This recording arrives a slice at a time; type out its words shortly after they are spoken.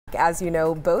As you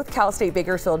know, both Cal State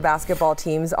Bakersfield basketball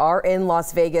teams are in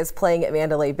Las Vegas playing at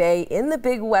Mandalay Bay in the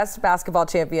Big West Basketball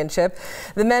Championship.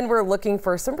 The men were looking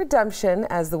for some redemption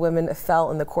as the women fell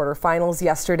in the quarterfinals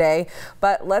yesterday.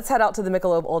 But let's head out to the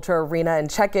Michelob Ultra Arena and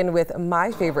check in with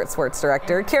my favorite sports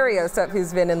director, Carrie Osep,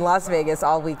 who's been in Las Vegas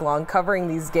all week long covering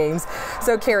these games.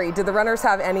 So, Carrie, did the runners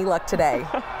have any luck today?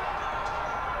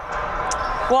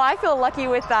 Well, I feel lucky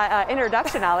with that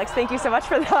introduction, Alex. Thank you so much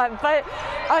for that. But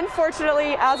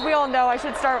unfortunately, as we all know, I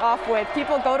should start off with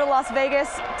people go to Las Vegas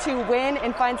to win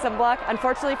and find some luck.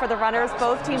 Unfortunately for the runners,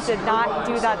 both teams did not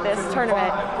do that this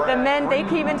tournament. The men, they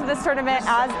came into this tournament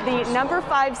as the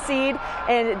 #5 seed,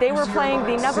 and they were playing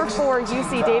the #4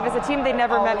 UC Davis, a team they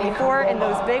never met before in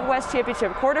those Big West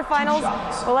Championship quarterfinals.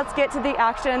 Well, let's get to the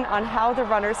action on how the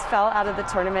runners fell out of the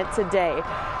tournament today.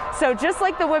 So just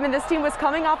like the women, this team was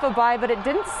coming off a bye, but it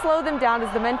didn't slow them down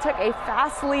as the men took a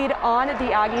fast lead on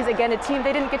the Aggies. Again, a team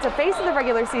they didn't get to face in the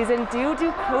regular season due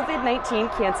to COVID-19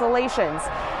 cancellations.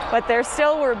 But there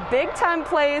still were big-time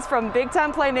plays from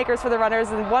big-time playmakers for the runners,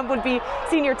 and one would be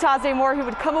senior Taze Moore, who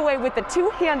would come away with the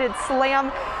two-handed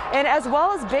slam, and as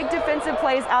well as big defensive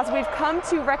plays, as we've come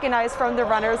to recognize from the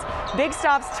runners. Big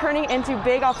stops turning into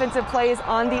big offensive plays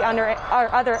on the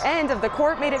other end of the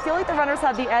court made it feel like the runners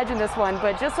had the edge in this one.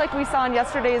 But just like we saw in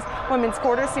yesterday's women's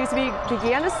quarter, CSUB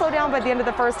began to slow down by the end of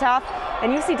the first half,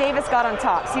 and UC Davis got on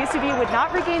top. CSUB would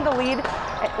not regain the lead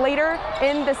later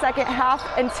in the second half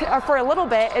and for a little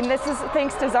bit, and this is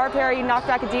thanks to Zar Perry knocked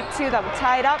back a deep two that would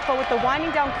tie it up. But with the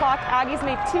winding down clock, Aggies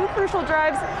made two crucial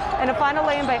drives and a final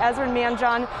lay-in by Ezra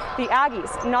Manjon. The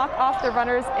Aggies knock off the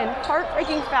runners in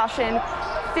heartbreaking fashion,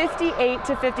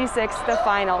 58-56 the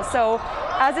final. So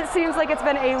as it seems like it's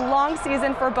been a long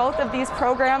season for both of these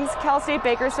programs, Cal State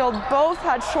Bakersfield both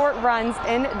had short runs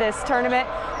in this tournament.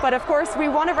 But of course, we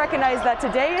want to recognize that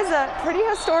today is a pretty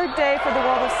historic day for the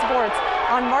world of sports.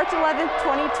 On March 11th,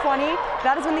 2020,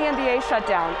 that is when the NBA shut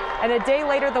down. And a day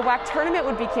later, the WAC tournament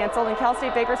would be canceled, and Cal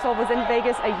State Bakersfield was in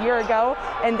Vegas a year ago,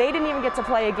 and they didn't even get to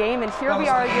play a game, and here we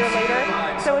are a year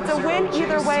later. So it's a win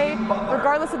either way,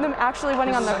 regardless of them actually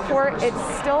winning on the court. It's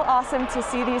still awesome to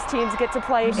see these teams get to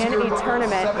play in a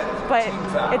tournament, but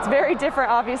it's very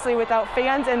different, obviously, without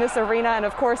fans in this arena, and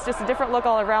of course, just a different look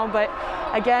all around. But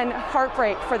again,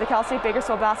 heartbreak for the Cal State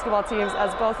Bakersfield basketball teams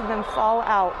as both of them fall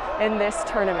out in this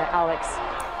tournament, Alex.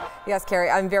 Yes, Carrie,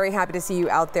 I'm very happy to see you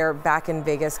out there back in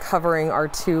Vegas covering our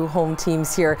two home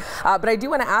teams here. But I do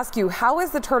want to ask you, how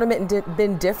has the tournament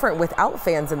been different without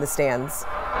fans in the stands?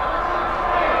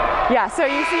 Yeah, so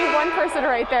you see one person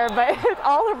right there, but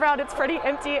all around it's pretty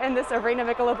empty in this arena,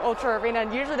 Michelob Ultra Arena,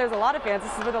 and usually there's a lot of fans.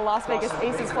 This is where the Las Vegas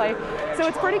Aces play, so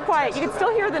it's pretty quiet. You can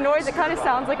still hear the noise. It kind of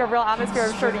sounds like a real atmosphere,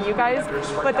 I'm sure, to you guys.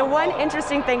 But the one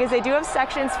interesting thing is they do have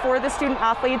sections for the student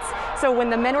athletes, so when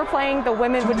the men were playing, the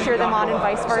women would cheer them on and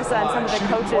vice versa, and some of the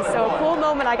coaches. So a cool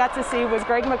moment I got to see was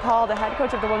Greg McCall, the head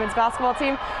coach of the women's basketball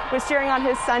team, was cheering on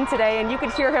his son today, and you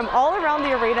could hear him all around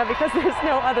the arena because there's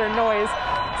no other noise.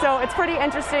 So it's pretty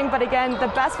interesting, but again, the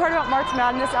best part about March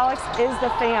Madness, Alex, is the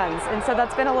fans. And so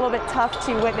that's been a little bit tough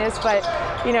to witness, but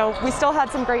you know, we still had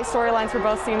some great storylines for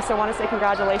both teams, so I want to say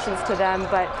congratulations to them.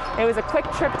 But it was a quick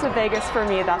trip to Vegas for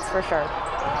me, that's for sure.